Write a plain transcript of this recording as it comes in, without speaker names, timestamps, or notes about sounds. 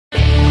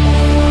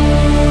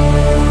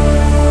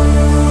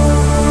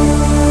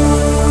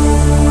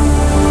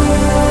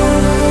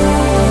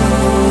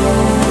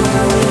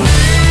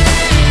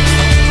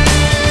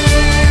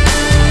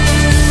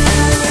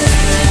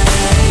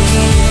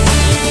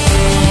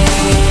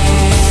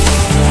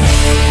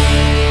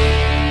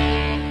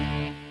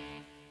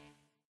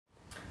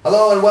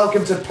Hello and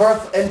welcome to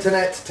Perth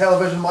Internet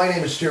Television. My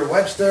name is Stuart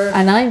Webster.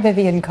 And I'm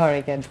Vyvyen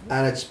Corrigan.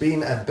 And it's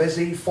been a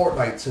busy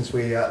fortnight since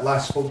we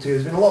last spoke to you.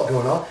 There's been a lot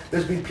going on.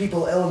 There's been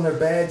people ill in their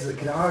beds that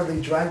can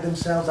hardly drag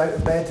themselves out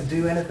of bed to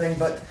do anything,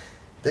 but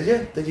did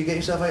you? Did you get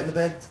yourself out of the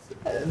bed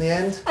in the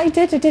end? I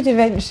did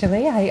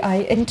eventually.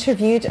 I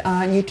interviewed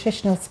a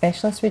nutritional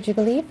specialist, would you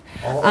believe?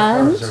 All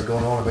the words are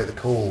going on about the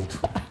cold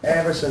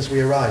ever since we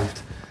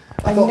arrived.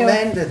 I thought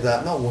men did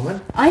that, not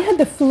women. I had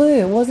the flu.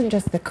 It wasn't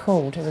just the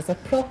cold. It was a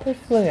proper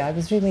flu. I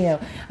was really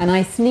ill. And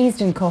I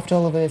sneezed and coughed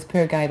all over this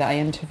poor guy that I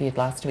interviewed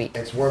last week.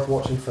 It's worth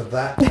watching for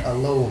that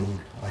alone,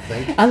 I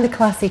think. And the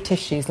classy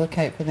tissues. Look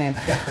out for them.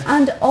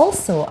 And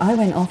also, I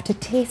went off to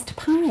taste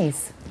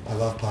pies. I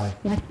love pie.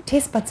 My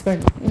taste buds were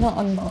not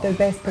on their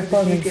best performance.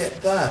 How did you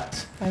get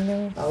that? I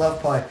know. I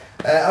love pie.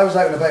 I was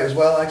out and about as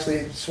well. I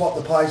actually swapped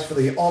the pies for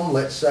the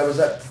omelettes. I was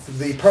at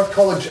the Perth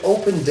College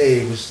Open Day.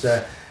 It was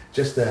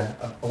just a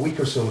week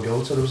or so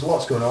ago, so there was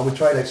lots going on. We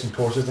tried out some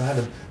courses. I had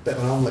a bit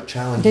of an omelette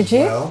challenge as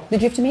well.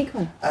 Did you have to make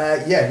one?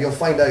 Yeah, you'll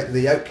find out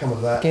the outcome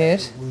of that.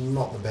 Good.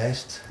 Not the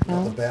best.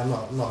 No. Not the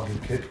best. I'm not a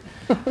good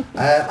cook.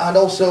 And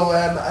also,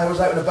 I was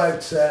out and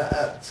about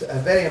at a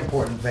very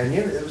important venue.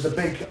 It was a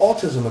big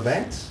autism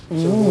event,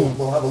 so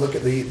we'll have a look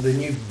at the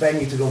new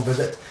venue to go and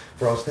visit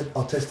for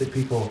autistic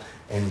people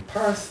in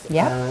Perth.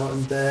 Yeah.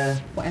 And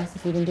what else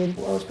have you been doing?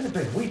 Well, it's been a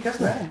big week,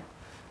 hasn't it?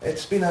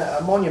 It's been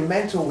a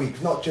monumental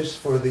week, not just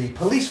for the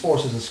police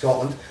forces in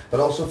Scotland, but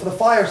also for the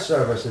fire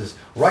services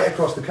right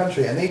across the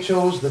country. And they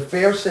chose the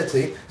fair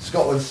city,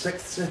 Scotland's 6th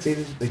city,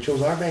 they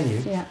chose our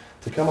venue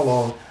to come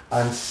along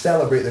and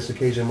celebrate this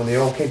occasion when they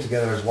all came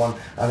together as one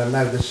and are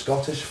now the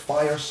Scottish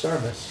Fire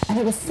Service. And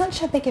it was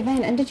such a big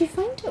event. And did you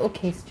find it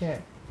okay,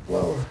 Stuart?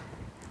 Well,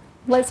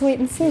 let's wait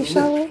and see,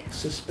 shall we?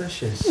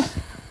 Suspicious.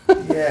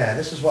 Yeah,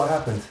 this is what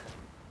happened.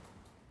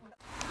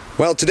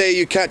 Well, today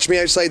you catch me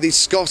outside the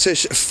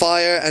Scottish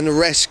Fire and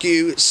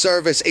Rescue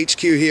Service HQ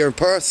here in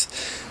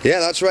Perth. Yeah,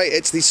 that's right,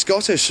 it's the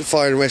Scottish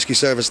Fire and Rescue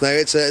Service now.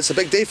 It's a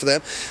big day for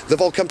them.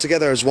 They've all come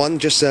together as one,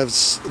 just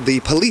as the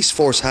police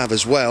force have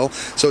as well.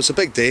 So it's a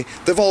big day.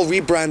 They've all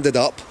rebranded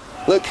up.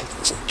 Look,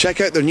 check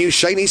out their new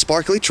shiny,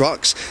 sparkly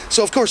trucks.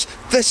 So of course,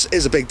 this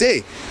is a big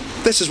day.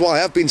 This is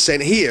why I've been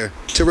sent here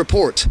to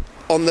report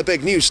on the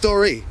big news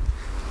story.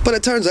 But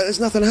it turns out there's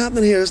nothing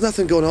happening here, there's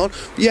nothing going on.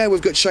 Yeah,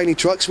 we've got shiny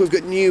trucks, we've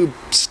got new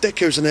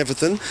stickers and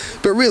everything,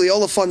 but really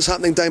all the fun's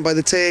happening down by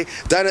the Tay,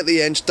 down at the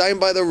Inch, down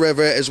by the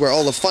river is where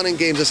all the fun and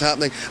games is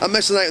happening. I'm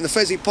missing out on the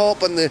fizzy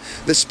pop and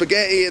the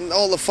spaghetti and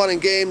all the fun and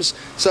games,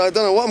 so I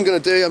don't know what I'm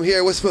going to do. I'm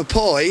here with my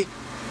boy,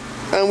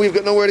 and we've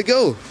got nowhere to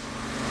go.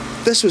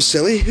 This was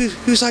silly.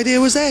 Whose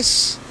idea was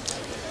this?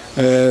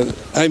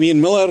 I'm Ian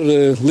Miller,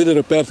 leader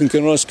of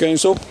PerthInternetTV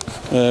Council.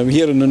 I'm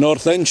here in the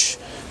North Inch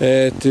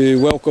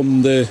to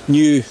welcome the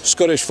new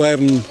Scottish Fire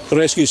and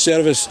Rescue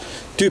Service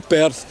to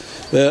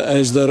Perth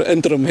as their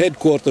interim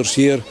headquarters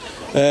here.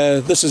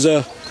 This is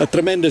a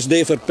tremendous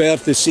day for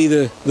Perth to see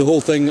the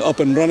whole thing up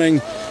and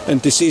running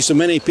and to see so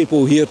many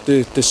people here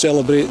to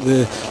celebrate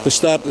the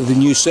start of the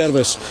new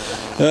service.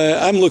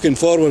 I'm looking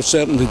forward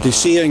certainly to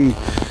seeing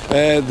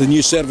the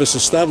new service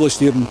established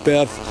here in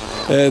Perth.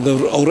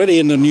 They're already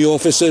in their new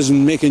offices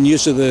and making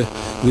use of the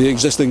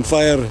existing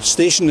fire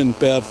station in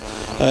Perth.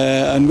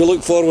 And we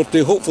look forward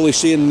to hopefully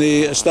seeing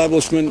the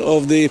establishment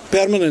of the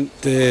permanent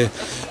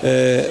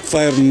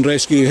fire and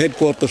rescue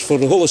headquarters for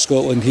the whole of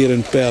Scotland here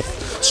in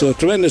Perth. So a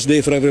tremendous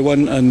day for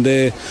everyone, and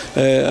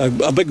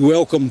a big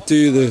welcome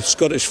to the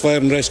Scottish Fire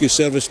and Rescue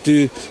Service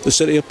to the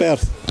city of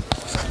Perth.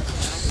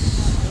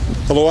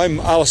 Hello, I'm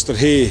Alistair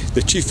Hay,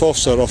 the Chief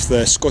Officer of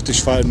the Scottish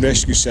Fire and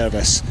Rescue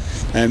Service.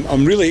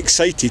 I'm really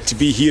excited to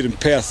be here in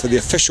Perth for the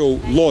official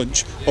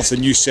launch of the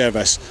new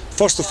service.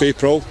 1st of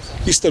April,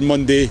 Easter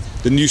Monday,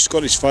 the new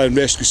Scottish Fire and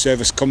Rescue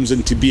Service comes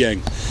into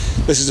being.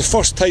 This is the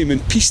first time in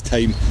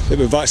peacetime that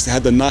we've actually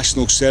had a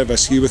national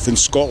service here within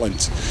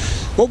Scotland.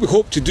 What we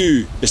hope to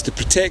do is to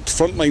protect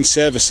frontline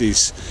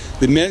services,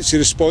 the emergency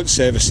response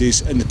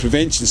services and the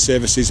prevention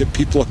services that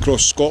people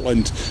across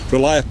Scotland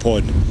rely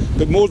upon.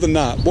 But more than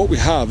that, what we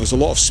have is a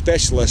lot of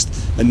specialist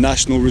and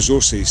national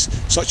resources,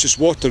 such as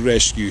water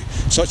rescue,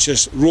 such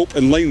as rope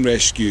and line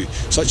rescue,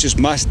 such as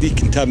mass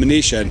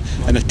decontamination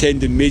and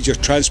attending major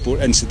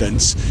transport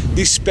incidents.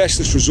 These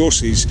specialist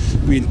resources,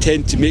 we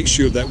intend to make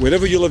sure that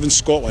wherever you live in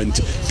Scotland,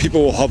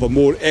 people will have a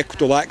more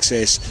equitable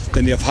access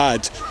than they have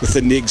had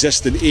within the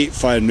existing 8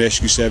 fire and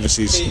rescue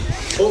services.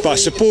 But I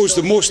suppose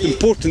the most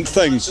important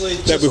thing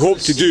that we hope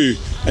to do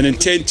and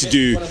intend to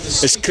do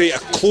is create a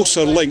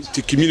closer link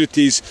to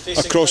communities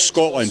across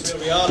Scotland,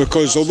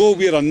 because although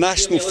we are a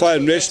national fire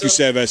and rescue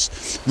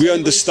service, we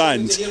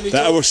understand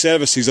that our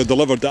services are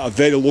delivered at a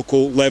very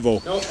local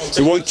level.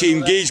 We want to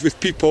engage with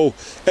people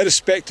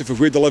irrespective of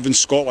where they live in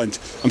Scotland.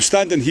 I'm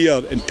standing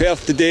here in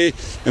Perth today,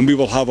 and we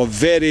will have a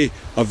very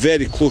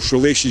close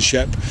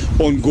relationship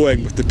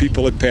ongoing with the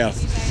people in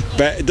Perth.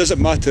 But it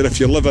doesn't matter if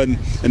you're living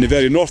in the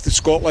very north of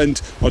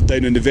Scotland or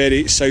down in the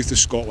very south of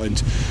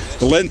Scotland.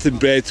 The length and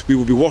breadth, we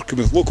will be working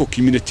with local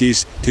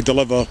communities to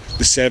deliver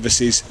the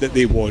services that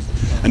they want.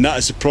 And that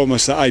is the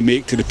promise that I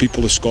make to the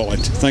people of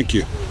Scotland. Thank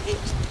you.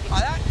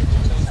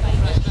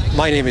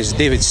 My name is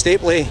David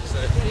Stapley.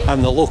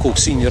 I'm the local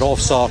senior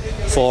officer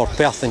for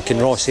Perth and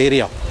Kinross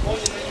area.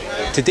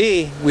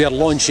 Today we are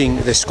launching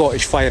the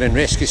Scottish Fire and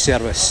Rescue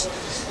Service.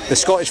 The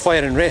Scottish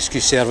Fire and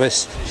Rescue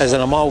Service is an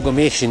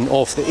amalgamation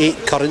of the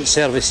 8 current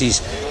services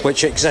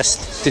which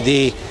exist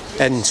today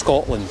in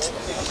Scotland.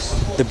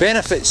 The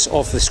benefits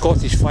of the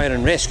Scottish Fire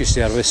and Rescue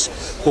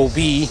Service will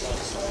be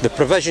the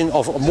provision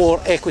of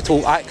more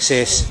equitable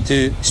access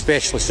to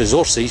specialist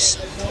resources,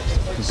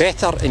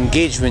 better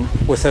engagement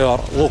with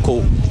our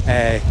local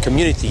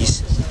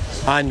communities,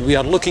 and we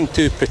are looking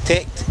to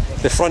protect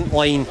the front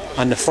line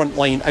and the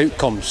frontline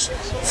outcomes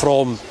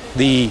from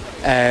the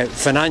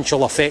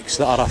financial effects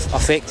that are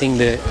affecting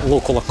the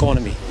local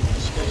economy.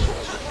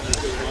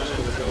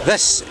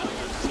 This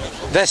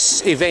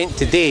event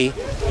today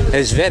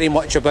is very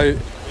much about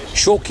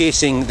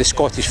showcasing the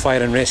Scottish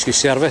Fire and Rescue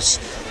Service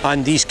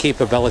and these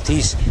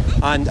capabilities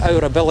and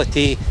our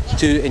ability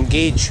to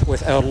engage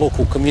with our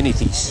local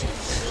communities.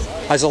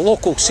 As a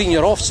local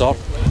senior officer,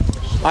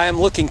 I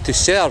am looking to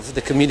serve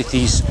the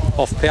communities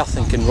of Perth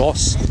and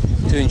Kinross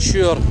to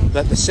ensure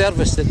that the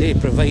service that they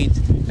provide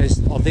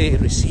or they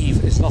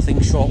receive is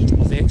nothing short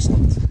of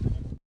excellent.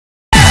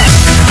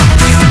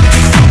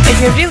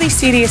 If you're really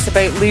serious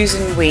about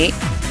losing weight,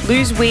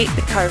 lose weight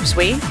the Curves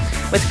way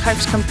with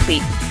Curves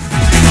Complete.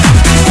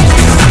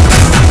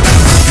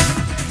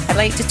 I'd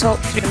like to talk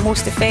through the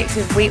most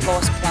effective weight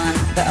loss plan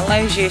that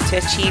allows you to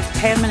achieve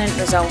permanent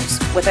results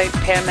without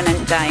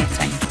permanent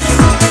dieting.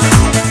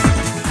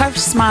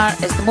 Curves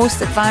Smart is the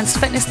most advanced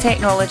fitness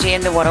technology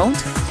in the world.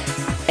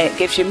 It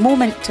gives you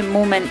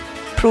moment-to-moment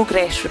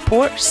progress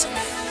reports.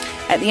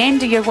 At the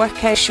end of your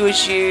workout, it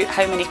shows you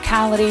how many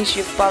calories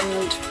you've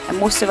burned, and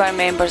most of our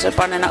members are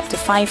burning up to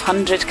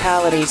 500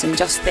 calories in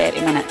just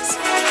 30 minutes.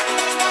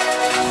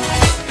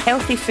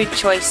 Healthy food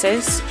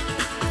choices,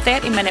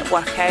 30-minute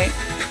workout,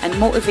 and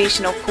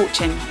motivational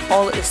coaching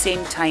all at the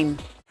same time.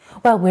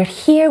 Well, we're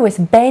here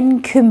with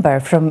Ben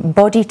Coomber from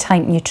Body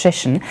Type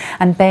Nutrition,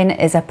 and Ben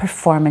is a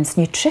performance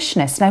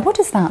nutritionist. Now, what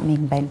does that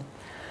mean, Ben?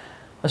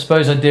 I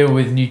suppose I deal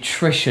with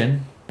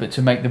nutrition, but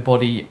to make the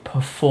body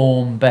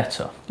perform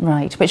better.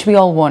 Right, which we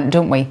all want,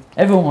 don't we?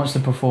 Everyone wants to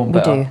perform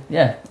better. We do.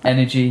 Yeah,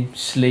 energy,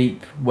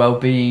 sleep,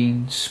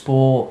 well-being,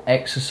 sport,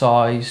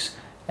 exercise,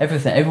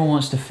 everything. Everyone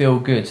wants to feel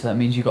good, so that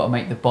means you've got to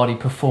make the body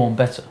perform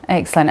better.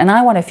 Excellent, and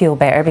I want to feel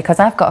better because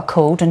I've got a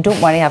cold, and don't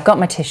worry, I've got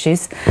my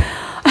tissues.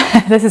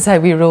 This is how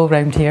we roll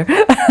round here.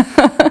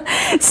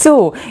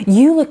 So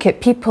you look at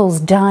people's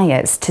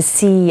diets to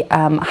see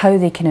how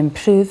they can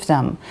improve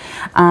them,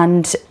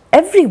 and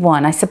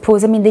everyone, I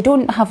suppose, I mean, they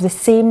don't have the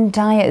same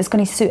diet that's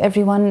going to suit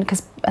everyone,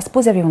 because I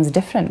suppose everyone's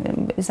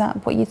different. Is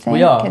that what you think?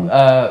 We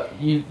are.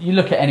 You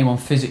look at anyone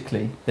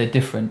physically, they're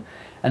different.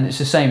 And it's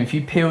the same, if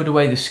you peeled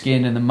away the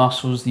skin and the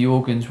muscles, the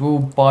organs, we're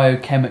all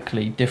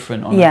biochemically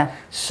different on a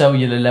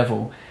cellular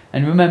level.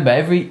 And remember,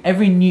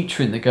 every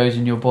nutrient that goes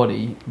in your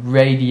body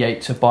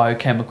radiates a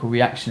biochemical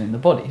reaction in the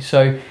body.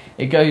 So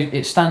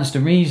it stands to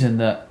reason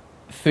that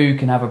food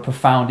can have a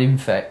profound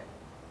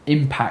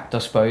impact, I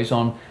suppose,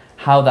 on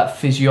how that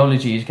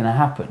physiology is going to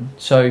happen.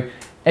 So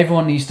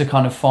everyone needs to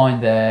kind of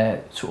find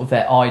their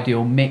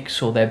ideal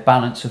mix or their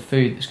balance of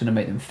food that's going to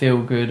make them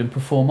feel good and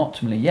perform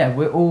optimally. Yeah,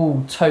 we're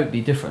all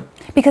totally different.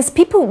 Because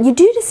people, you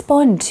do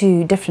respond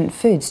to different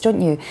foods, don't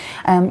you?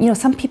 You know,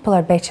 some people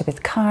are better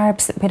with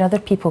carbs, but other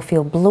people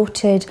feel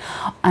bloated.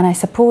 And I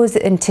suppose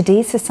in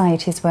today's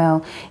society as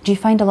well, do you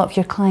find a lot of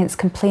your clients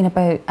complain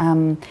about,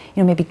 you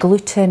know, maybe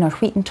gluten or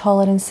wheat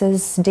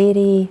intolerances,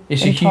 dairy intolerances?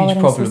 It's a huge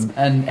problem,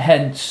 and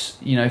hence,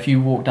 you know, if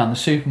you walk down the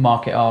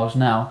supermarket aisles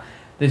now,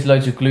 there's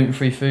loads of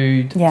gluten-free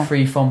food,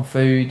 free-from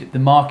food. The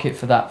market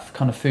for that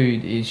kind of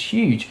food is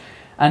huge.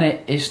 And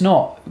it's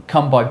not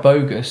come by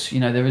bogus.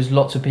 You know, there is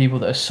lots of people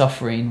that are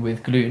suffering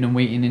with gluten and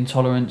wheat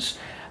intolerance,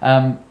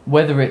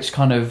 whether it's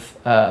kind of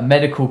a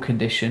medical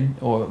condition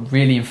or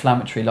really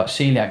inflammatory like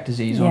celiac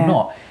disease or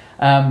not.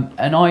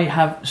 And I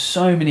have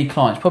so many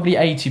clients, probably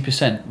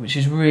 80%, which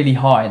is really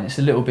high, and it's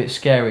a little bit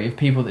scary, of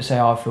people that say,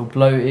 oh, I feel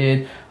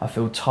bloated, I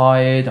feel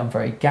tired, I'm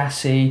very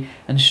gassy,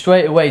 and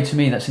straight away to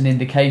me that's an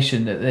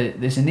indication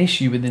that there's an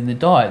issue within the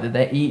diet, that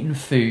they're eating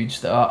foods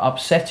that are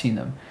upsetting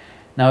them.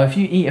 Now, if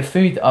you eat a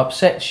food that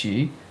upsets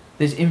you,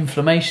 there's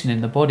inflammation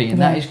in the body,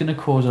 and that is going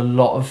to cause a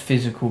lot of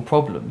physical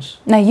problems.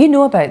 Now, you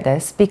know about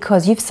this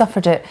because you've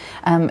suffered it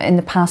in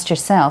the past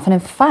yourself, and in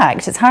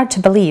fact, it's hard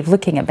to believe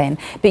looking at Ben,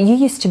 but you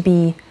used to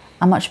be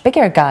a much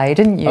bigger guy,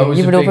 didn't you? I was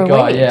you were a big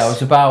overweight. guy, yeah. I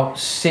was about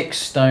 6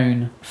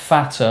 stone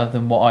fatter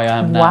than what I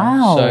am now.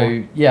 Wow.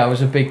 So, yeah, I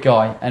was a big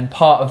guy. And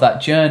part of that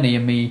journey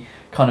and me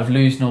kind of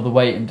losing all the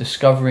weight and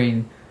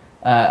discovering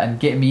and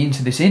getting me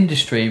into this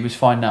industry was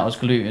finding out I was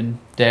gluten,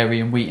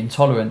 dairy and wheat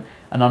intolerant.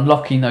 And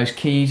unlocking those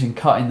keys and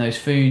cutting those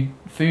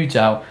foods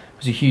out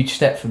was a huge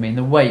step for me. And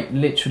the weight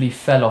literally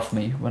fell off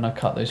me when I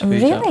cut those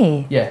foods out.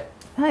 Really? Yeah.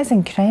 That is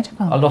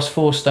incredible. I lost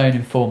 4 stone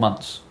in 4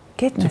 months.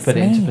 Goodness to put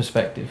it me. into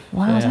perspective.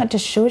 Wow, so, that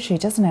just shows you,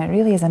 doesn't it? It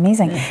really is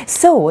amazing.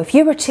 So, if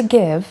you were to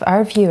give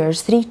our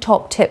viewers 3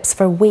 top tips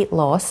for weight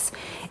loss,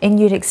 in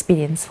your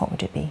experience, what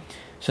would it be?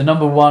 So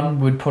number one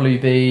would probably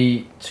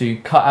be to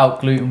cut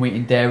out gluten, wheat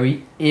and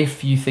dairy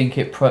if you think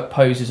it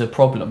poses a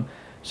problem.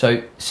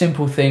 So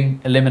simple thing,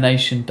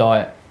 elimination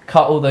diet.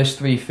 Cut all those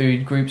 3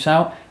 food groups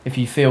out. If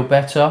you feel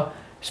better,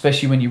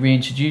 especially when you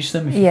reintroduce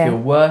them, if you feel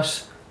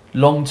worse,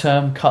 long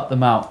term, cut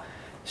them out.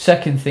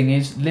 Second thing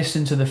is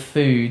listen to the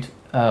food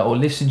or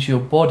listen to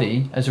your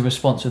body as a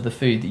response of the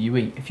food that you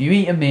eat. If you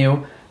eat a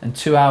meal and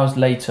 2 hours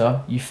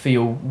later you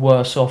feel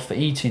worse off for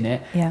eating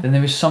it, then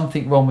there is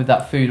something wrong with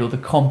that food or the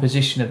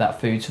composition of that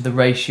food, so the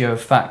ratio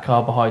of fat,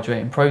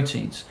 carbohydrate and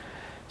proteins.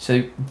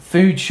 So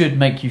food should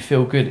make you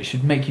feel good. It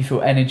should make you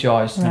feel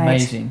energized and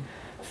amazing.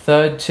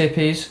 Third tip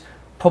is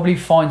probably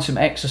find some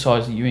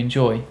exercise that you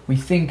enjoy. We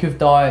think of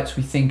diets,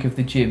 we think of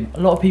the gym.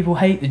 A lot of people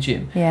hate the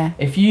gym.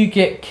 If you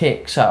get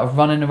kicks out of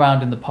running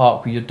around in the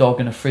park with your dog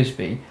and a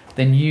frisbee,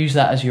 then use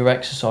that as your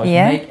exercise.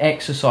 Make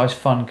exercise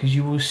fun, because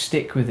you will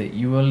stick with it.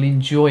 You will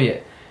enjoy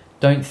it.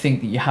 Don't think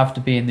that you have to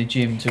be in the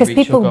gym to reach your goals.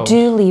 Because people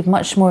do lead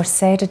much more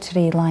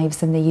sedentary lives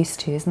than they used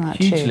to, isn't that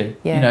true? Hugely.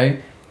 You know,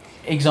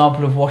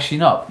 example of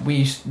washing up.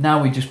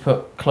 Now we just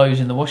put clothes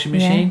in the washing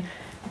machine.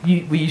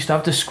 We used to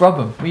have to scrub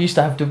them. We used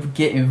to have to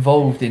get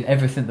involved in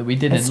everything that we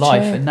did in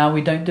life, and now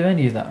we don't do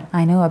any of that.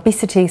 I know.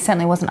 Obesity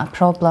certainly wasn't a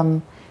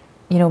problem,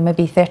 you know,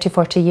 maybe 30,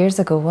 40 years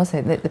ago, was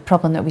it? The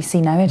problem that we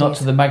see nowadays. Not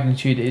to the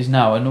magnitude it is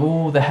now. And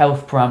all the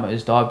health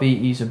parameters,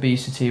 diabetes,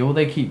 obesity, all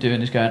they keep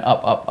doing is going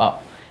up, up,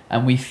 up.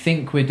 And we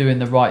think we're doing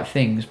the right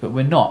things, but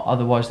we're not.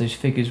 Otherwise, those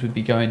figures would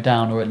be going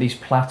down or at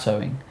least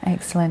plateauing.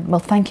 Excellent. Well,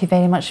 thank you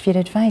very much for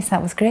your advice.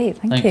 That was great.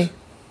 Thank you.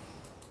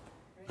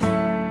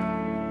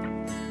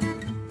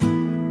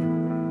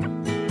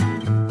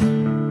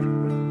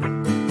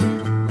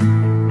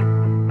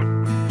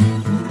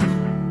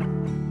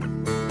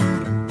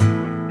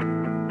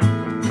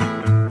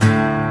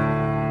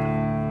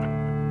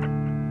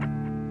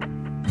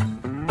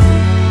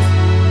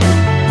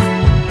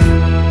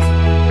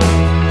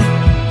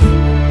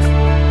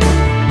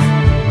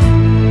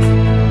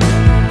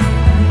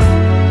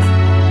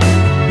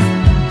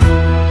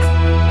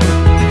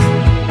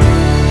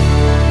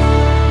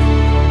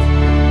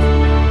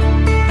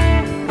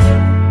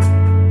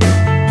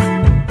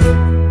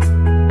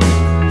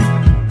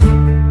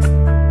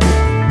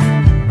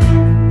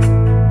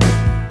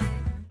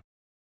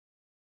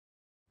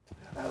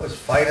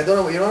 I don't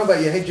know what you're on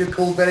about. You hid your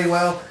cold very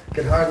well.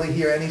 Could hardly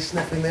hear any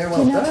sniffing there.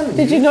 Well done.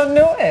 Did you not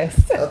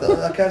notice?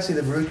 I can't see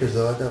the verrucas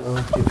though. I don't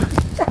know.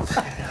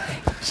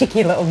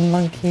 Cheeky little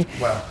monkey.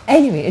 Well.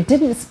 Anyway, it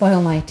didn't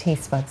spoil my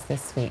taste buds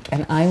this week,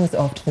 and I was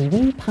off to the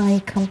Wee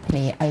Pie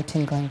Company out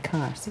in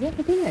Glenfarg. So have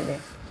you been out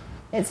there?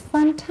 It's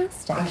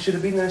fantastic. I should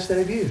have been there instead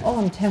of you. Oh,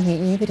 I'm telling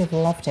you, you would have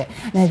loved it.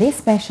 Now, they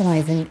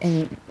specialise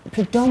in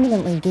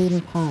predominantly game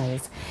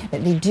pies,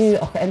 but they do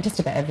just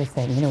about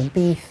everything, you know,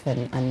 beef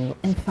and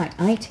in fact,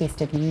 I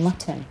tasted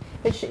mutton,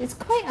 which is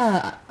quite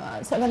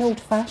a sort of an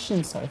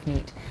old-fashioned sort of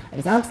meat. It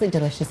was absolutely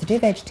delicious. They do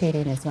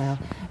vegetarian as well,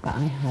 but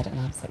I had an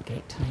absolute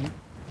great time.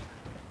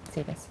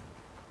 See this?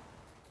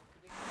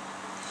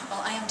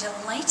 Well, I am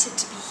delighted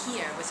to be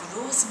here with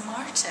Rose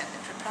Martin,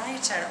 the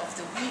proprietor of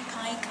the Wee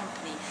Pie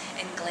Company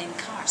in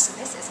Glenfarg. So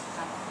this is a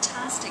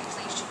fantastic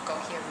place you've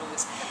got here,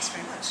 Rose. Thanks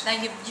very much. Now,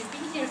 you've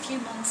been here a few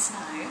months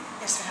now.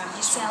 Yes, I have.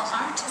 You sell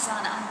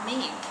artisan and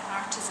make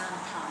artisan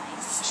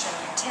pies. Sure.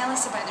 Tell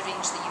us about the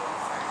range that you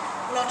offer.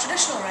 Well, our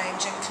traditional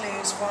range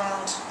includes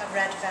wild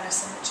red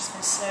venison, which has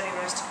been slowly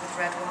roasted with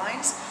red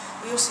wines.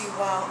 We also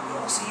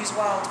use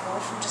wild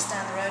boar from just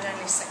down the road,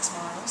 only 6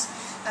 miles.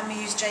 And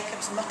we use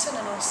Jacob's mutton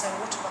and also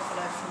water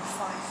buffalo from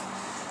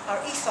Fife. Our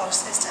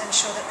ethos is to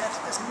ensure that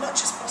as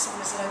much as possible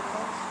is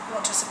local. We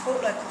want to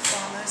support local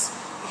farmers.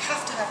 We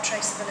have to have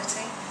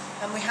traceability,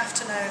 and we have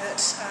to know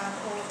that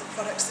all of the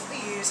products that we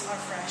use are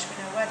fresh. We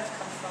know where they've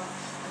come from,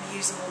 and we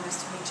use them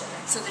almost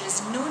immediately. So there is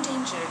no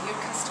danger of your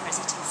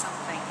customers eating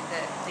something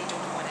that they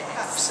don't know what it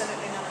is?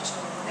 Absolutely none at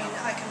all. I mean,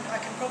 I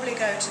can probably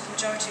go to the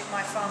majority of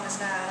my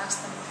farmers now and ask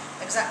them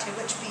exactly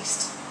which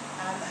beast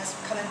has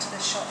come into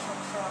this shop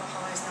for our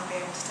pies, and they'll be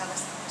able to tell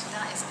us that.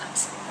 That is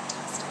absolutely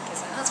fantastic,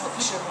 isn't it? That's what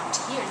people want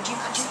to hear. And do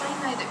you find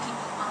now that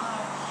people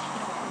are, you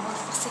know, more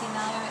fussy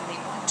now and they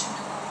want to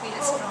know where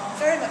it's from?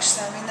 Very much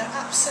so. I mean, they're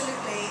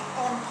absolutely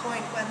on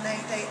point when they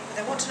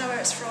want to know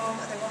where it's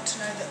from, and they want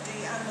to know that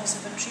the animals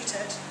have been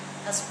treated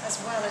as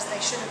well as they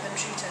should have been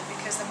treated,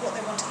 because what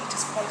they want to eat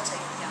is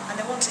quality, and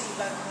they want to eat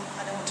local,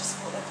 and they want to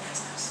support local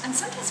business. And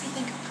sometimes we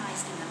think of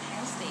pies being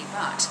unhealthy,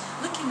 but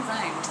looking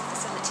around the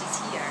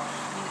facilities here,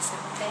 I mean, it's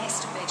the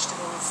best of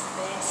vegetables,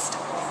 the best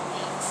of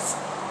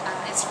meats, and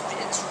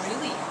it's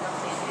really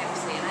lovely and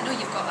healthy. And I know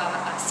you've got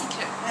a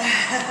secret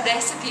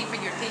recipe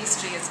for your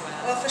pastry as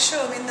well. Well, for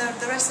sure. I mean,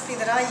 the recipe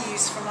that I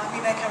use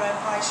we make our own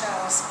pie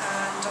shells,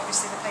 and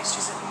obviously the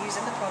pastries that we use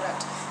in the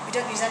product, we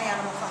don't use any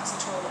animal fats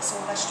at all. It's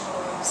all vegetable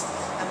oils,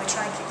 and we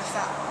try and keep the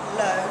fat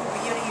low.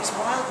 We only use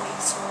wild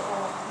meats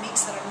or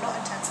meats that are not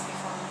intensively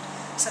farmed,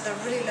 so they're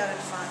really low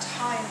in fat,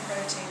 high in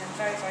protein, and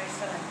very, very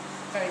filling,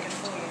 very good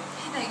for you.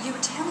 Now, you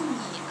were telling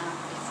me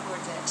before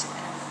that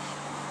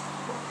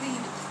who you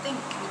would think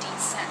would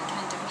eat certain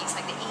kind of meats,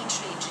 like the age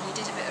range, and you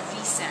did a bit of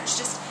research.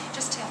 Just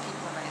tell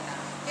people about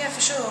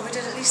we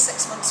did at least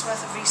 6 months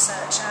worth of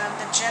research, and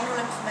the general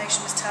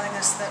information was telling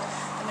us that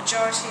the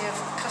majority of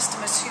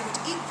customers who would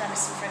eat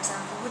venison, for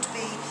example, would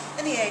be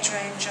in the age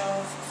range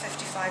of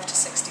 55 to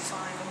 65,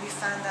 and we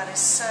found that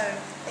is so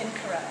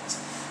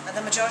incorrect.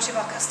 The majority of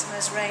our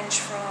customers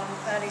range from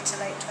early to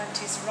late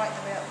 20s right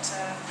the way up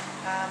to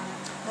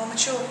more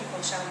mature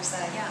people, shall we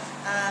say. Yeah.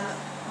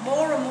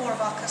 More and more of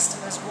our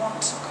customers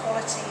want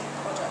quality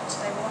product.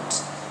 They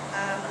want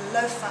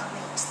low-fat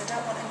meats. They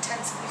don't want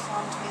intensively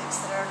farmed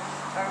meats that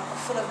are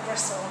full of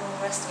gristle and all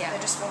the rest of it.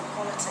 They just want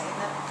quality, and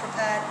they're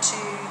prepared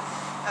to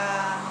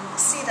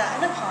see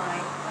that in a pie,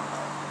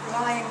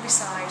 lying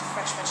beside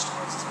fresh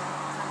vegetables as well.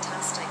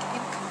 Fantastic.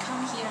 People can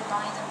come here,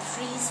 buy them,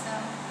 freeze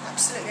them.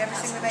 Absolutely,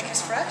 everything we make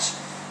is fresh,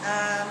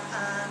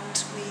 and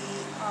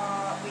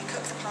we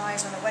cook the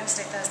pies on a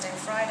Wednesday, Thursday and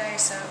Friday,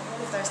 so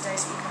all of those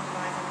days that you come and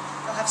buy them,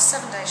 they'll have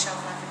 7 days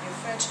shelf life in your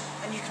fridge,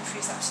 and you can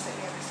freeze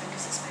absolutely everything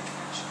because it's made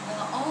fresh.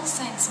 Well, it all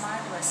sounds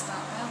marvellous, but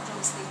well,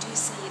 Rose, they do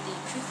say the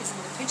proof is in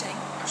the pudding,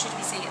 or should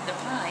we say the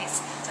pies,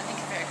 so I think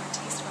I better go and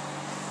taste one.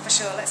 For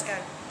sure, let's go.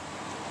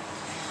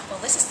 Well,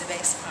 this is the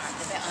best part,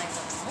 the bit I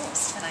love the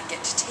most, when I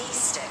get to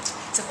taste it.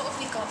 So what have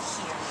we got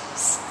here,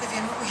 Rose?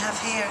 Vyvyen, what we have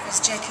here is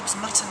Jacob's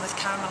mutton with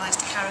caramelised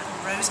carrot and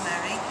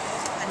rosemary,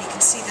 and you can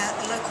see the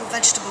local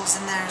vegetables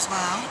in there as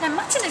well. Now,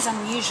 mutton is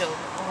unusual.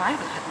 Oh, I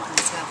haven't had mutton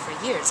as well for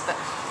years, but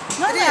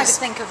normally I would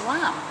think of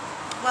lamb.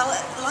 Well,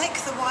 like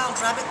the wild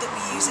rabbit that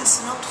we use, it's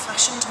an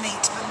old-fashioned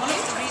meat, but one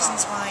of the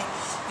reasons why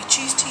we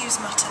choose to use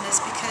mutton is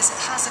because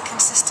it has a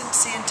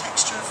consistency and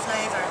texture of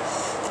flavour.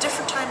 The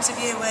different times of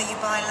year where you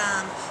buy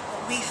lamb,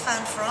 what we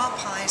found for our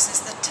pies is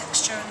the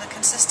texture and the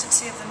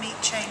consistency of the meat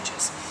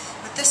changes.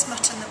 With this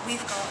mutton that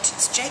we've got,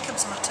 it's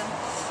Jacob's mutton,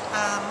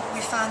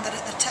 we found that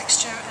the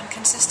texture and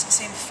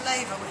consistency and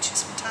flavour, which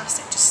is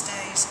fantastic, just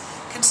stays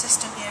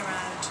consistent year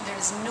round. There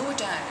is no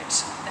doubt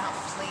that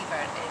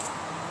flavour is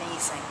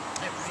amazing.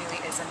 It really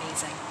is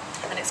amazing.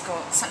 And it's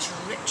got such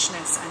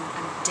richness and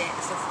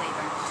depth of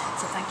flavour.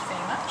 So thank you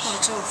very much.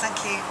 Not at all,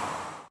 thank you.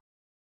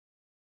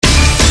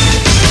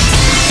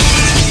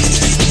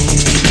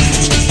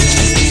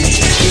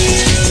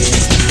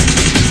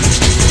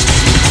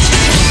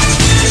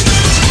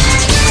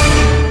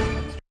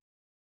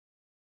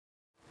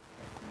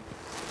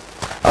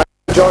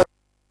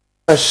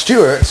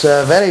 Stuart,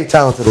 a very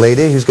talented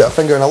lady who's got a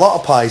finger in a lot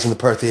of pies in the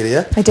Perth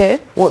area. I do.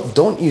 What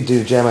don't you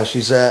do, Gemma?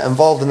 She's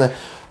involved in the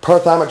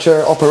Perth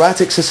Amateur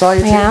Operatic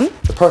Society. I am.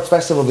 The Perth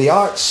Festival of the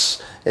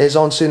Arts is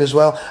on soon as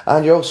well,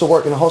 and you're also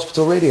working in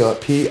hospital radio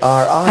at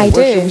PRI.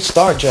 Where should we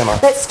start, Gemma?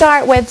 Let's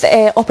start with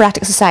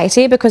Operatic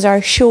Society, because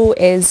our show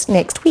is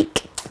next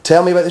week.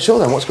 Tell me about the show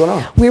then, what's going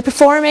on? We're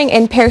performing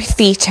in Perth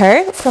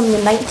Theatre from the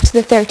 9th to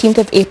the 13th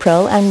of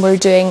April, and we're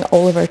doing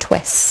Oliver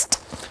Twist.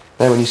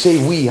 Now, when you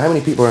say we, how many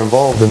people are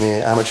involved in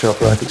the Amateur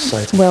Operatic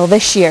Society? Well,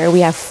 this year we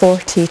have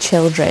 40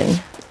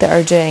 children that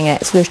are doing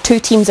it. So there's 2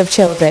 teams of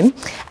children,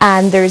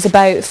 and there's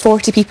about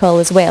 40 people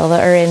as well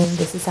that are in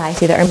the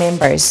society that are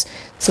members.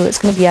 So it's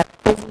going to be a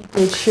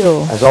good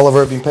show. Has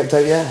Oliver been picked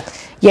out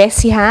yet? Yes,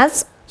 he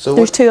has. So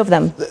there's 2 of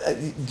them.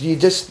 Do you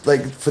just,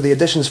 like, for the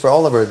auditions for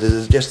Oliver,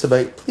 is it just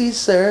about, please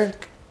sir,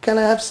 can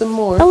I have some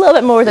more? A little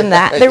bit more than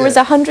that. There was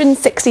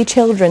 160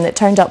 children that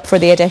turned up for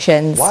the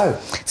auditions. Wow.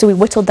 So we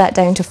whittled that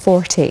down to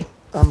 40.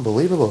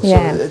 Unbelievable.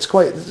 Yeah. So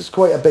it's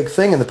quite a big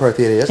thing in the Perth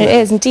area, isn't it? It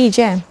is indeed,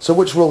 yeah. So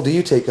which role do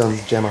you take on,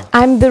 Gemma?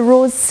 I'm the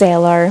rose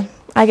seller.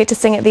 I get to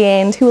sing at the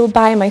end, who will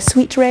buy my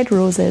sweet red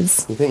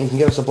roses. You think you can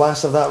give us a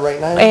blast of that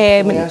right now?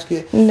 Can we ask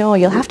you? No,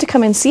 you'll have to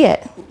come and see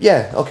it.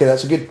 Yeah, okay,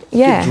 that's a good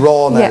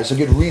draw now. It's a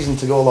good reason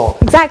to go along.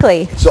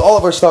 Exactly. So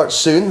Oliver starts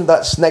soon.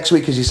 That's next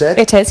week, as you said.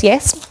 It is,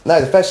 yes. Now,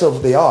 the Festival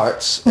of the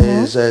Arts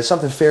is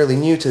something fairly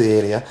new to the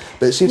area,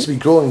 but it seems to be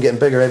growing and getting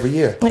bigger every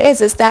year. It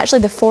is. It's actually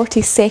the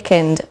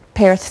 42nd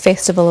Perth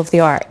Festival of the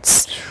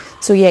Arts.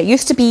 So yeah, it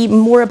used to be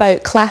more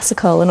about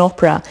classical and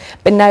opera,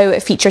 but now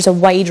it features a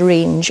wide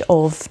range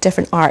of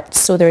different arts.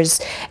 So there's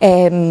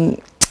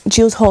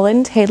Jules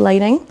Holland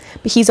headlining,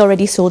 but he's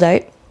already sold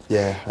out.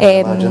 Yeah,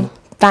 I imagine.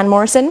 Van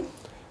Morrison.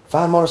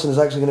 Van Morrison is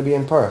actually going to be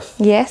in Perth?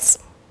 Yes.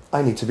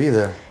 I need to be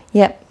there.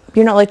 Yep.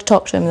 You're not allowed to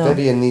talk to him though.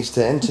 Vyvyen needs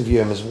to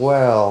interview him as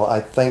well. I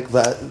think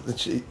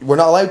that we're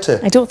not allowed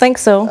to. I don't think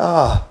so.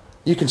 Ah,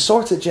 you can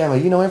sort it, Gemma.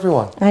 You know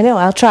everyone. I know,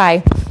 I'll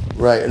try.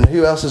 Right, and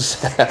who else is...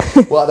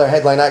 what other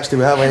headline acts do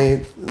we have?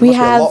 We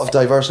have a lot of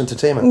diverse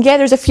entertainment. Yeah,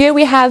 there's a few.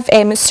 We have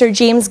Sir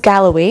James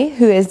Galloway,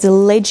 who is the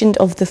legend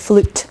of the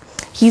flute.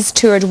 He's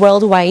toured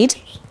worldwide.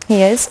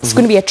 He is. It's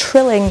going to be a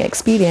thrilling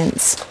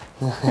experience.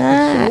 Do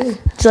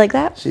you like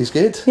that? She's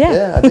good.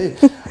 Yeah, I do.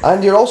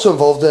 And you're also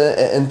involved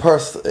in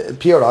Perth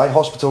PRI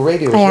Hospital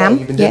Radio as well.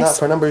 You've been doing that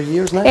for a number of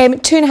years now?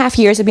 2.5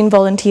 years I've been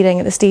volunteering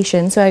at the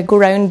station. So I go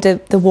around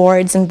the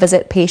wards and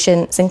visit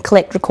patients and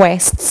collect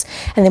requests,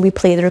 and then we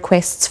play the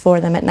requests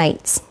for them at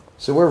nights.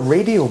 So we're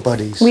radio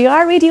buddies. We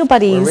are radio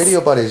buddies. We're radio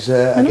buddies.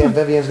 Again,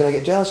 Vyvyen's going to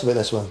get jealous about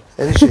this one,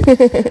 isn't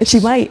she? She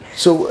might.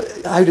 So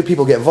how do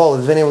people get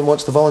involved? If anyone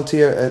wants to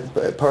volunteer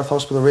at Perth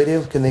Hospital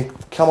Radio, can they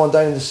come on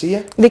down and see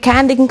you? They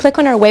can click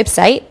on our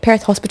website,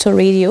 Perth Hospital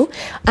Radio,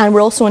 and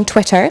we're also on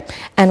Twitter,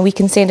 and we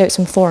can send out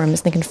some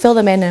forms. They can fill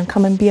them in and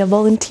come and be a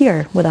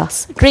volunteer with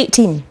us. Great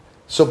team.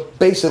 So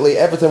basically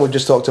everything we've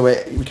just talked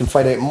about, we can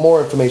find out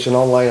more information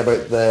online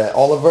about the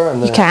Oliver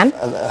and,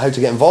 and how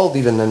to get involved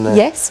even in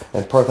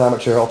Perth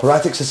Amateur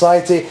Operatic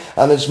Society.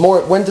 And there's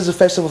more. When does the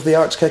Festival of the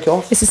Arts kick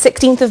off? It's the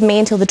 16th of May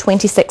until the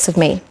 26th of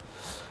May.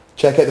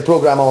 Check out the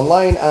programme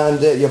online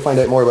and you'll find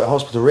out more about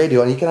Hospital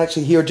Radio, and you can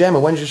actually hear Gemma.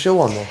 When's your show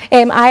on there?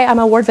 I am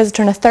a ward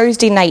visitor on a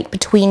Thursday night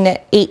between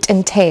 8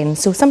 and 10,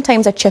 so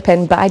sometimes I chip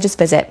in, but I just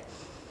visit.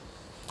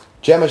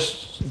 Gemma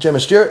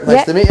Stuart,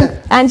 nice to meet you.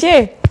 And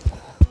you.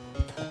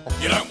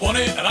 You don't want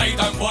it and they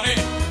don't want it.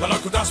 The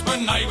local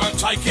dustman, they won't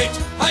take it.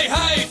 Hey,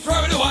 hey,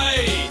 throw it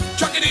away.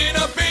 Chuck it in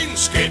a bin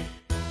skip.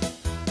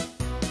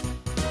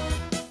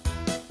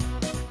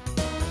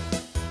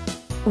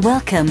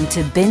 Welcome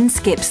to Bin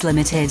Skips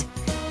Limited.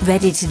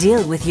 Ready to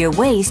deal with your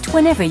waste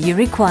whenever you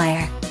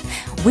require.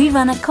 We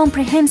run a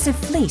comprehensive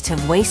fleet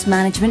of waste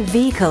management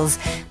vehicles,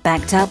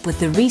 backed up with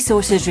the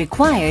resources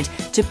required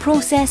to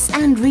process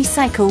and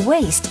recycle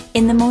waste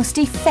in the most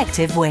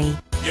effective way.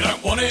 You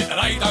don't want it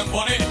and they don't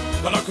want it.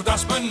 The local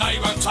dustman, they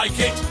won't take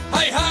it.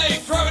 Hey, hey,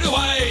 throw it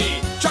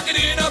away. Chuck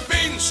it in a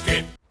bin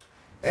skip.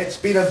 It's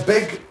been a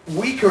big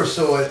week or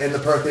so in the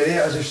Perth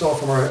area, as you saw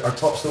from our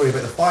top story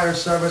about the fire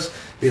service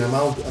being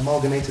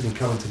amalgamated and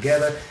coming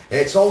together.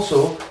 It's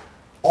also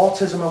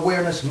Autism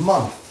Awareness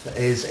Month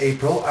is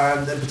April,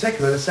 and in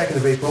particular the 2nd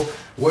of April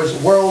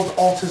was World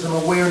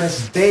Autism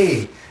Awareness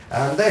Day,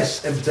 and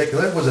this in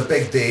particular was a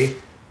big day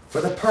for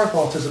the Perth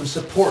Autism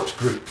Support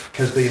Group,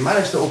 because they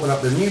managed to open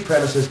up their new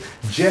premises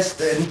just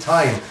in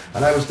time,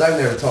 and I was down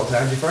there to talk to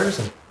Angie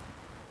Ferguson.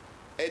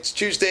 It's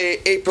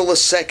Tuesday, April the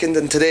 2nd,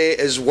 and today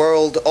is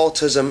World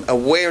Autism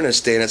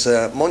Awareness Day, and it's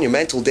a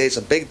monumental day, it's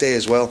a big day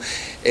as well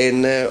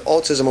in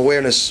Autism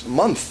Awareness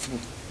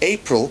Month.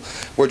 April,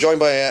 we're joined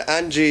by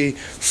Angie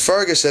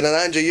Ferguson, and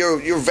Angie,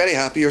 you're very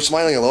happy, you're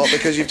smiling a lot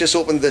because you've just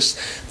opened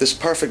this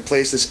perfect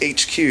place, this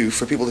HQ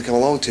for people to come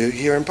along to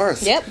here in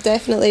Perth. Yep,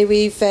 definitely.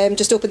 We've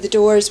just opened the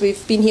doors.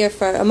 We've been here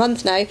for a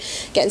month now,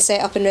 getting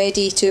set up and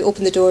ready to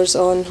open the doors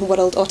on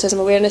World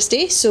Autism Awareness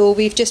Day. So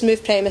we've just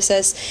moved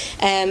premises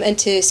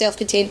into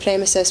self-contained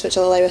premises, which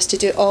will allow us to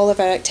do all of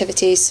our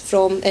activities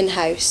from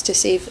in-house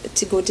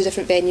to go to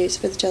different venues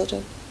for the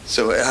children.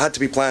 So it had to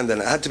be planned,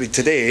 and it had to be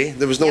today.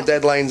 There was no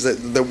deadlines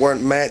that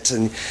weren't met,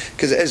 and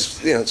because it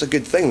is, it's a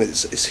good thing that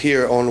it's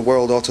here on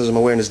World Autism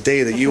Awareness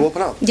Day that you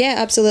open up. Yeah,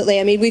 absolutely.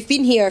 I mean, we've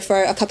been here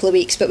for a couple of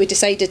weeks, but we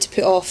decided to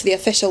put off the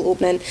official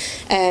opening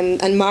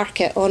and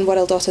mark it on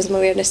World Autism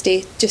Awareness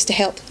Day just to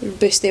help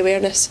boost the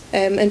awareness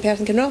in Perth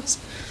and Kinross.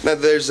 Now,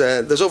 there's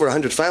over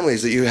 100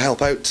 families that you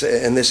help out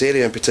in this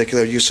area in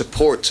particular. You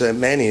support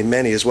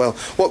many as well.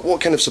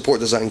 What kind of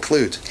support does that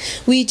include?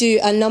 We do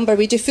a number.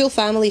 We do full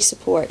family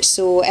support.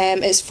 So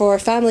it's for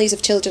families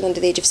of children under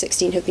the age of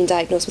 16 who've been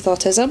diagnosed with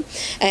autism,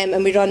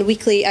 and we run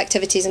weekly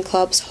activities and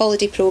clubs,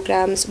 holiday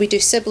programmes. We do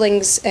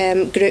siblings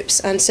groups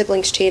and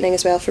siblings training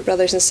as well for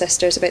brothers and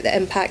sisters about the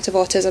impact of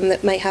autism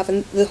that might have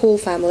on the whole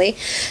family,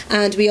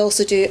 and we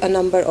also do a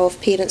number of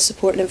parent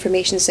support and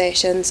information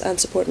sessions and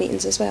support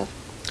meetings as well.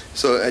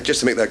 So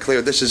just to make that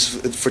clear, this is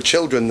for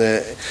children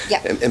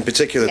in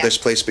particular, this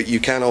place, but you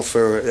can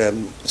offer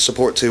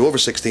support to over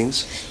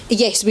 16s?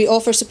 Yes, we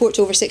offer support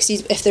to over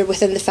 16s if they're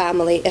within the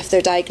family. If they're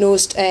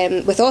diagnosed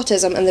with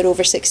autism and they're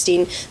over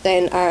 16,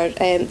 then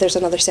there's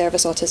another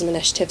service, Autism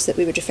Initiatives, that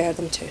we would refer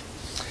them to.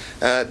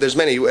 There's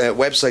many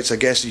websites, I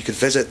guess, you could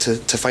visit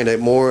to find out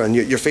more, and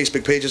your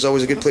Facebook page is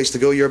always a good place to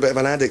go. You're a bit of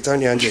an addict,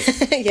 aren't you, Angie?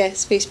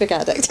 Yes, Facebook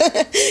addict.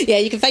 Yeah,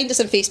 you can find us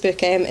on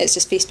Facebook. It's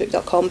just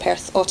facebook.com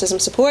Perth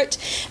Autism Support.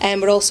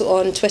 We're also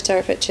on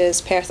Twitter, which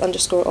is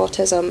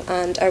Perth_autism,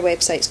 and our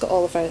website's got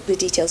all of the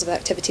details of the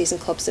activities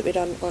and clubs that we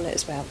run on it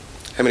as well.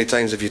 How many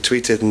times have you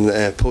tweeted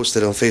and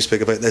posted on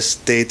Facebook about this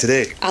day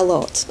today? A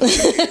lot.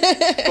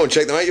 Go and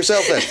check them out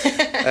yourself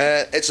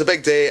then. It's a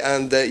big day,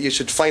 and you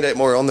should find out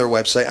more on their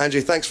website.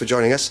 Angie, thanks for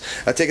joining us.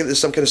 I take it there's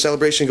some kind of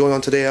celebration going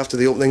on today after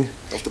the opening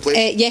of the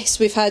place? Yes,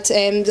 we've had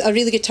a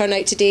really good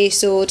turnout today,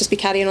 so we'll just be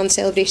carrying on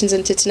celebrations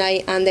into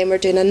tonight, and then we're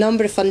doing a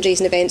number of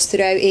fundraising events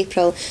throughout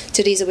April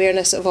to raise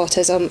awareness of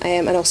autism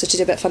and also to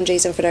do a bit of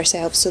fundraising for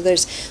ourselves. So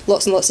there's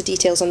lots and lots of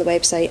details on the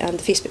website and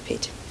the Facebook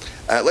page.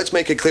 Let's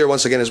make it clear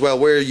once again as well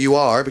where you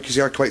are, because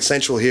you are quite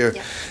central here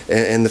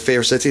in the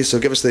fair city, so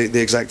give us the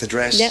exact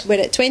address. Yeah,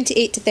 we're at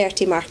 28 to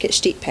 30 Market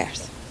Street,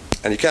 Perth.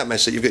 And you can't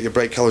miss it, you've got your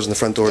bright colours in the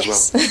front door as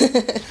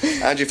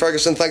well. Angie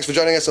Ferguson, thanks for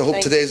joining us. I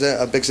hope today's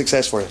a big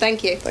success for you.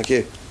 Thank you. Thank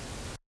you.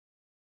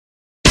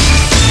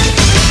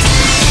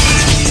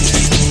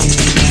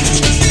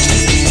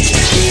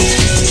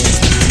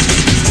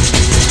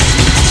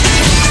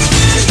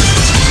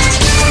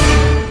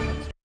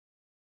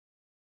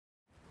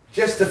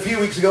 Just a few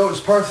weeks ago. It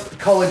was Perth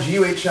College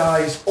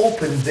UHI's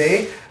open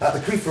day at the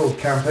Creef Road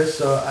campus,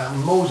 so I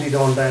moseyed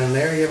on down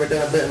there. You ever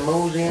done a bit of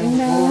moseying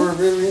before,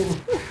 really?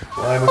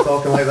 Why am I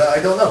talking like that?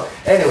 I don't know.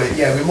 Anyway,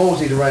 yeah, we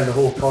moseyed around the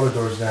whole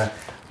corridors now,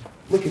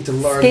 looking to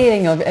learn.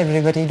 Scaring of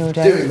everybody, no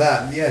doubt. Doing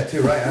that, yeah,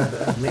 too right. I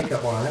had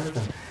makeup on and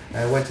everything.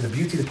 Went to the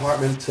beauty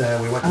department,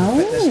 we went to the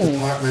fitness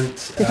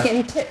department. Did you get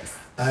any tips?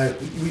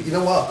 You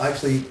know what, I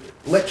actually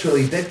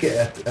literally did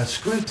get a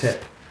screw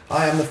tip.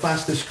 I am the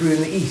fastest screw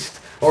in the East,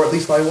 or at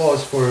least I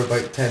was for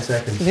about 10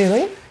 seconds.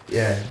 Really?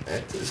 Yeah,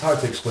 it's hard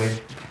to explain.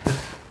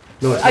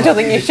 No, it's I don't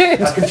think you should.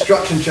 A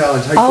construction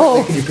challenge. How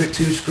quickly can you put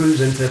 2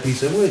 screws into a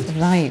piece of wood?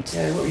 Right.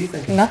 Yeah, what were you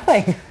thinking?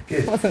 Nothing.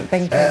 Good. Wasn't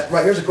thinking.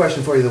 Right, here's a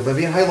question for you though,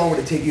 Vyvyen. How long would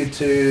it take you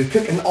to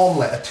cook an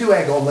omelette, a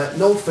 2-egg omelette,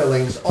 no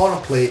fillings, on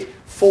a plate,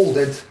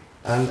 folded,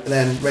 and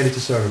then ready to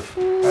serve?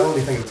 How long do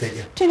you think it would take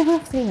you?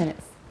 2.5, 3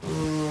 minutes.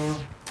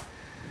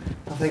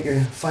 I think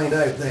you'll find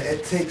out that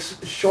it takes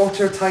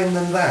shorter time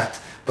than that,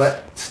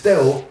 but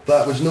still,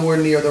 that was nowhere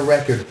near the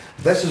record.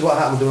 This is what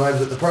happened when I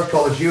was at the Perth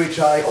College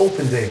UHI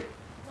Open Day.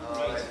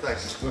 Alright,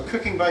 thanks. We're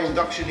cooking by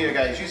induction here,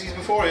 guys. Used these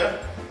before, yeah?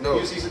 No.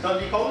 Used these at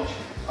Dundee College?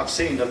 I've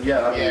seen them,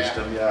 yeah, I've used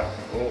them, yeah.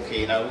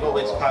 Okay, now we've got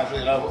weights of pans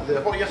really. Now,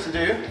 what you have to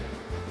do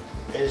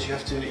is you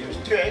have to use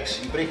 2 eggs,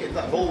 you break it in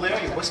that bowl there,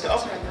 you whisk it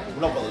up. We've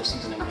not got the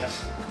seasoning yet.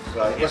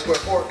 Right, let's go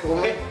with fork.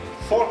 Okay.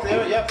 Fork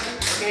there, yep.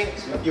 Okay.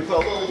 You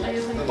put a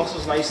little, the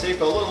butter's nicely,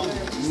 put a little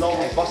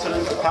normal butter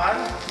into the pan.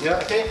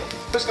 Yeah. Okay.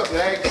 Whisk up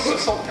your eggs,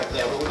 salt and pepper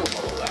there, but we don't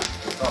follow that.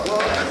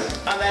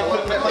 And then put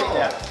it in the plate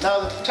there.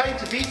 Now the time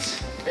to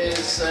beat is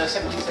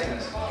 17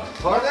 seconds.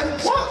 Pardon?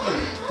 What?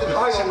 Hang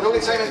on, the only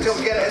time until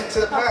we get it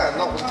into the pan,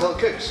 not until it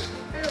cooks.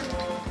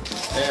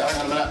 Hang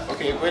on a minute.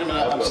 Okay, wait a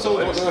minute. I'm still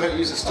don't know how to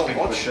use the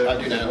stopwatch. I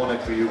do now. 1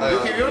 egg for you.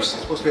 Okay, yours?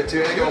 It's supposed to be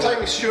a 2-egg. Your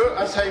timing, Stuart.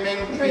 I'm timing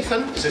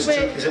Ethan. Is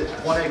it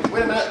 1 egg?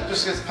 Wait a minute.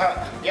 Just get the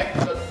pat. Yeah.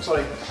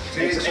 Sorry.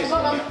 2 eggs.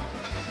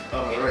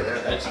 Oh, Right there.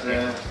 It's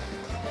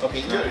okay.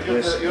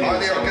 You're Are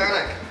they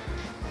organic?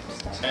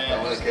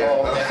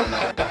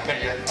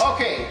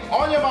 Okay.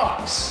 On your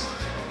marks.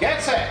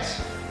 Get set.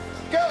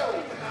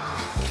 Go.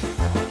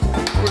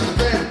 Where's the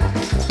bin?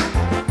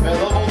 A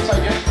little hold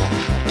tight, yeah.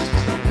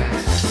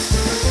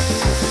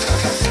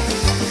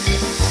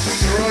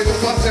 Rolling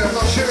with butter, I'm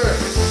not sure.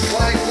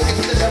 Why? Look at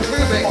this, I'm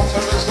moving.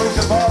 Butter is going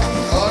to burn.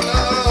 Oh no!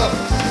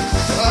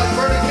 It's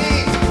burning me!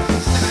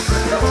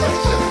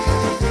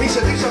 Lisa,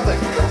 do something.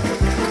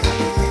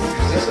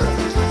 Lisa.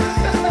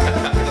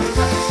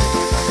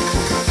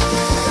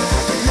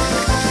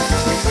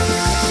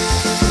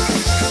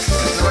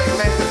 This is the right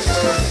method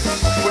for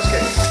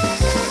whisking.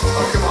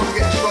 Oh come on, I'm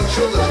getting shrug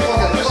shoulders. Come on,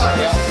 get the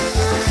butter.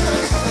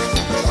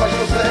 How am I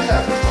supposed to put it in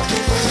there?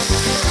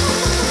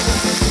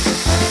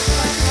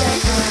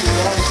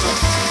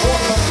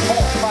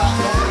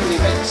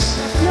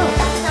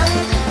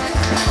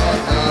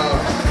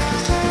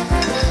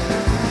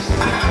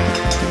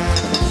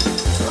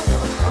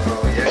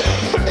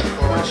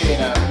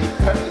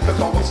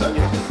 And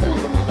you have to fold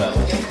them as well,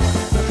 okay?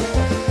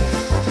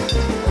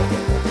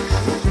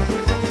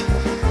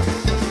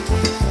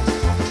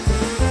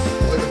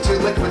 Looking too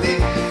liquidy.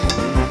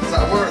 Is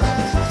that a word?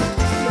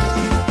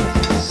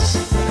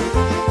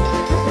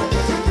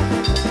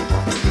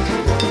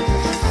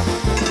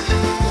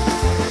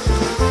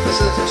 This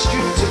is a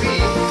student to be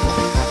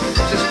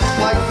just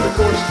applied for the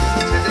course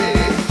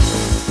today.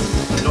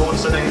 No one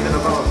said anything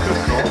about a cook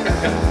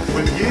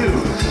with you.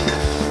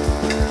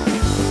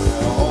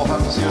 All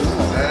happens here, isn't it?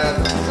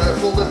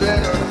 Folded then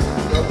or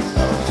no?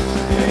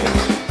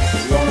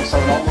 You want to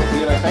start an omelette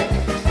here, I think?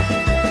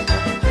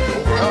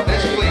 Over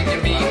this plate, you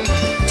mean?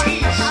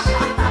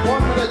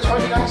 1 minute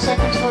 29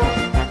 seconds for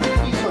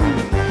Ethan.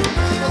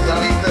 Well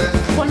done, Ethan.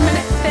 1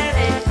 minute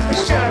 30.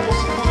 What's the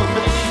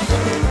finish?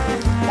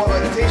 What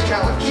about the taste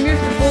challenge? You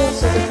move the ball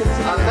so that it's...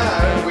 And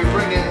now we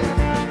bring in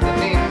the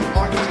main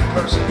marketing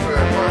person for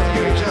Perth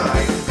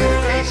UHI to do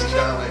the taste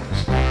challenge.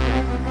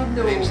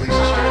 No. Her name's Lisa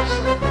Stuart.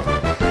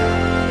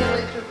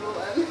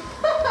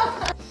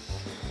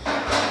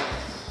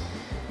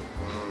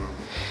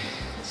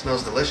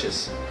 Smells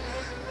delicious.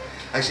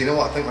 Actually, you know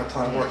what? I think my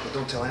plan worked, but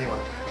don't tell anyone.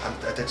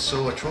 I did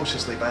so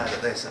atrociously bad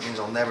at this, that means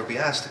I'll never be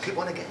asked to cook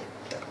one again.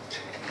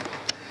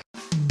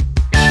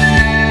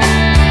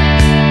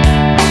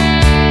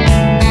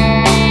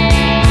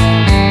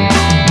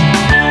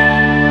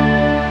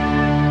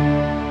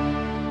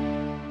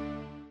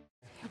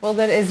 Well,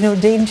 there is no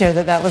danger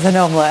that that was an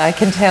omelette, I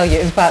can tell you.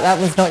 In fact, that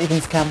was not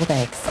even scrambled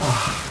eggs.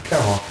 Oh,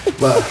 come on.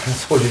 Well, I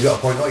suppose you've got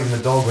a point. Not even the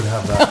dog would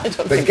have that.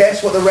 But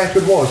guess what the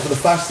record was for the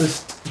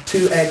fastest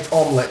 2-egg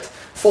omelette?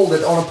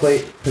 Folded on a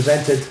plate,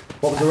 presented.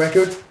 What was the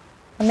record?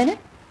 A minute?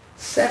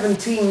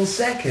 17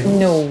 seconds.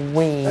 No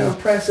way. How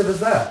impressive is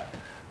that?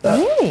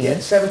 Really? Yeah,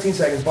 17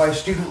 seconds by a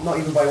student, not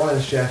even by one of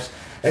the chefs.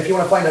 If you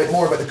want to find out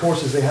more about the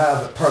courses they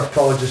have at Perth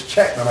College, just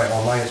check them out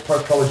online. It's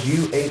Perth College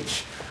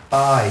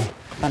UHI.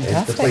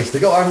 Fantastic. Is the place to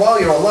go. And while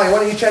you're online, why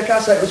don't you check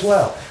us out as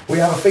well? We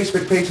have a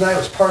Facebook page now.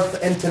 It's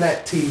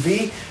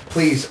PerthInternetTV.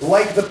 Please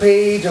like the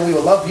page and we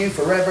will love you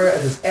forever.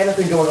 If there's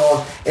anything going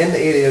on in the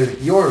area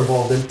that you're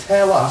involved in,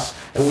 tell us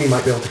and we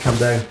might be able to come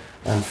down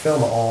and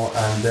film it all,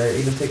 and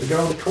even take the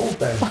girl with the cold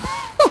down.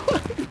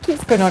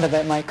 Keeps going on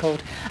about my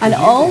cold. And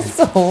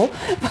also,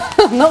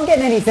 I'm not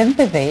getting any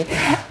sympathy.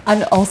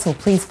 And also,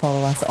 please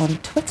follow us on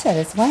Twitter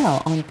as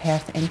well, on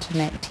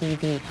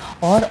PerthInternetTV,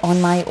 or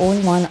on my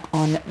own one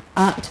on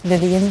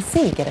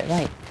 @VyvyenC. Get it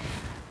right.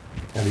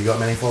 Have you got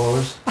many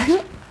followers?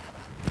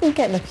 I'm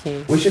getting a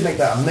few. We should make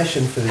that a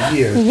mission for the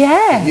year.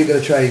 Yeah. You're going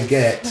to try and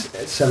get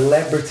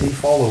celebrity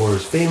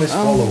followers, famous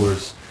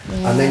followers.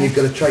 Yeah. And then you've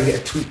got to try and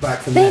get a tweet back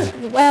from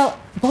them. Well,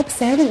 Bob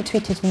Servant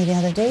tweeted me the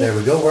other day. There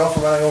we go, we're off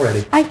and running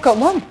already. I've got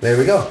one. There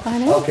we go. I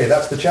know. Okay,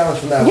 that's the challenge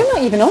from now. You're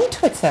not even on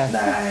Twitter.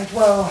 Nah,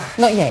 well...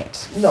 Not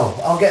yet. No,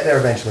 I'll get there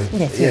eventually.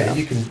 Yes, yeah,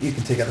 you you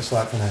can take out the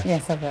slack for now.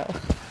 Yes, I will.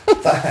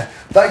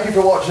 Thank you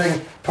for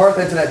watching Perth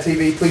Internet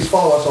TV. Please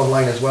follow us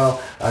online as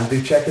well, and do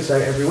check us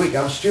out every week.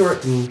 I'm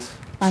Stuart and...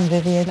 I'm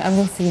Vyvyen, and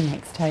we'll see you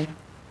next time.